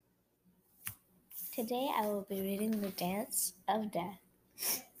Today I will be reading The Dance of Death.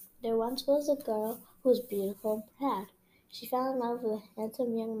 There once was a girl who was beautiful and proud. She fell in love with a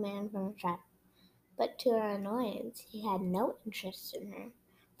handsome young man from her tribe, but to her annoyance he had no interest in her,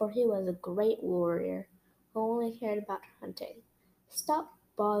 for he was a great warrior who only cared about hunting. "Stop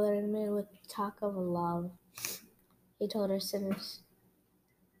bothering me with talk of love," he told her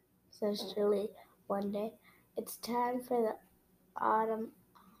sinisterly one day. "It's time for the autumn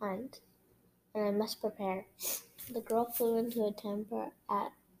hunt, and I must prepare." The girl flew into a temper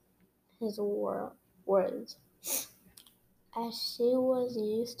at his words, as she was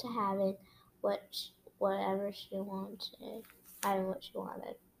used to what whatever she wanted, having what she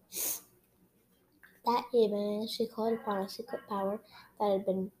wanted. That evening she called upon a secret power that had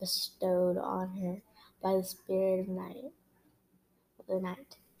been bestowed on her by the spirit of the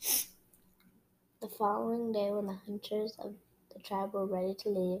night. The following day, when the hunters of the tribe were ready to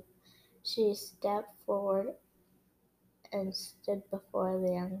leave, she stepped forward and stood before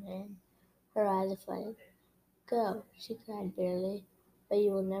the young man, her eyes aflame. "Go," she cried bitterly, "but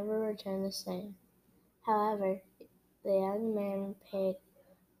you will never return the same." However, the young man paid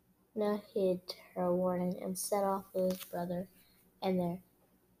no heed to her warning and set off with his brother and their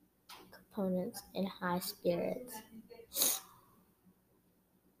opponents in high spirits.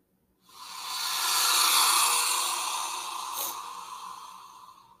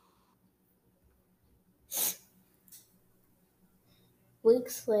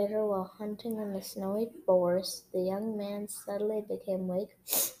 Weeks later, while hunting in the snowy forest, the young man suddenly became weak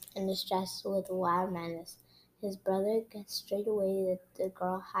and distressed with wild madness. His brother guessed straight away that the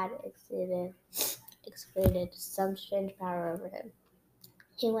girl had excreted some strange power over him.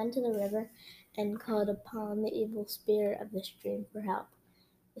 He went to the river and called upon the evil spirit of the stream for help.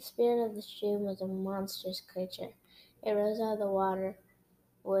 The spirit of the stream was a monstrous creature. It rose out of the water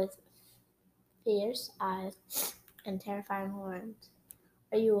with fierce eyes and terrifying horns.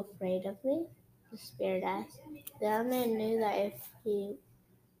 "Are you afraid of me?" the spirit asked. The young man knew that if the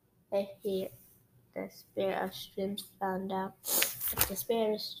spirit of streams found out, if the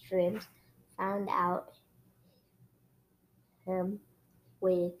spirit of streams found out him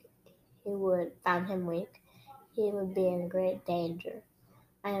weak, found him weak, he would be in great danger.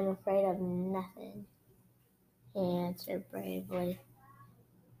 "I am afraid of nothing," he answered bravely.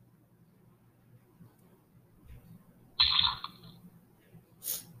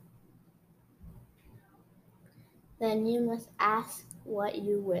 "Then you must ask what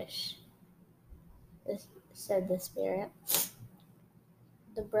you wish," said the spirit.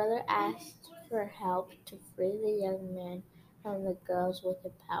 The brother asked for help to free the young man from the girl's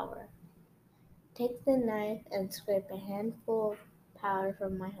wicked power. "Take the knife and scrape a handful of powder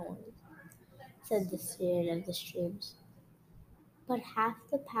from my horns," said the spirit of the streams. "Put half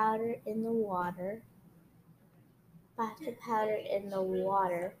the powder in the water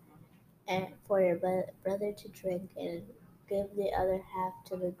and for your brother to drink, and give the other half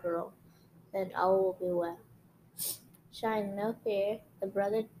to the girl. Then all will be well." Showing no fear, the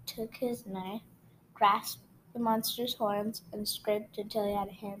brother took his knife, grasped the monster's horns, and scraped until he had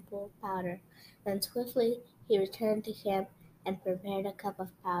a handful of powder. Then swiftly he returned to camp and prepared a cup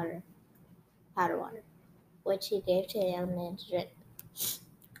of powder water, which he gave to the young man to drink.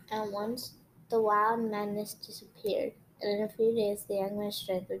 At once the wild madness disappeared, and in a few days the young man's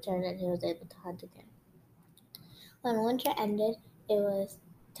strength returned and he was able to hunt again. When winter ended, it was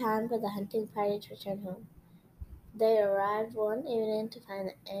time for the hunting party to return home. They arrived one evening to find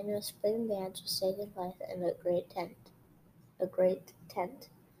the annual spring dance was taking place in a great tent. A great tent.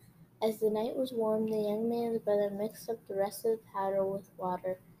 As the night was warm, the young man and his brother mixed up the rest of the powder with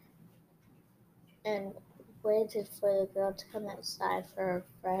water and waited for the girl to come outside for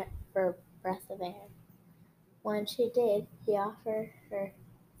a breath of air. When she did, he offered her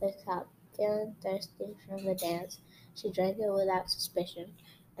the cup. Feeling thirsty from the dance, she drank it without suspicion,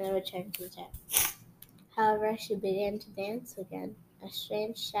 and then returned to the tent. However, as she began to dance again, a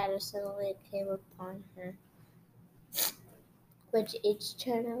strange shadow suddenly came upon her. With each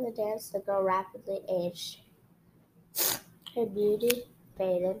turn of the dance, the girl rapidly aged. Her beauty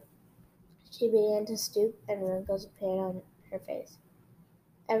faded. She began to stoop, and wrinkles appeared on her face.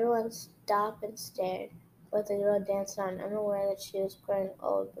 Everyone stopped and stared, but the girl danced on, unaware that she was growing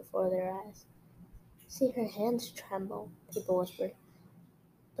old before their eyes. "See her hands tremble," people whispered.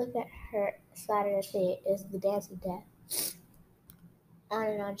 "Look at her slide at her feet. It is the dance of death." On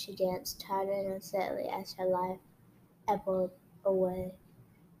and on she danced, tired and unsteady as her life ebbed away,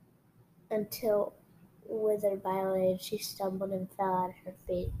 until, withered by old age, she stumbled and fell at her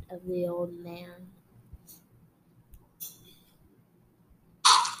feet of the old man.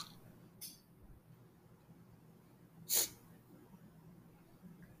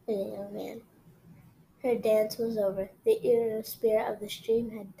 for the young man. Her dance was over. The evil spirit of the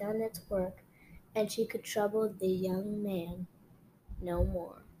stream had done its work, and she could trouble the young man no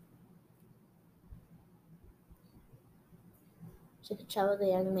more. She could trouble the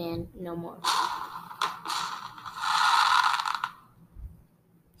young man no more.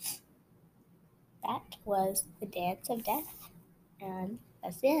 That was the Dance of Death, and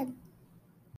that's the end.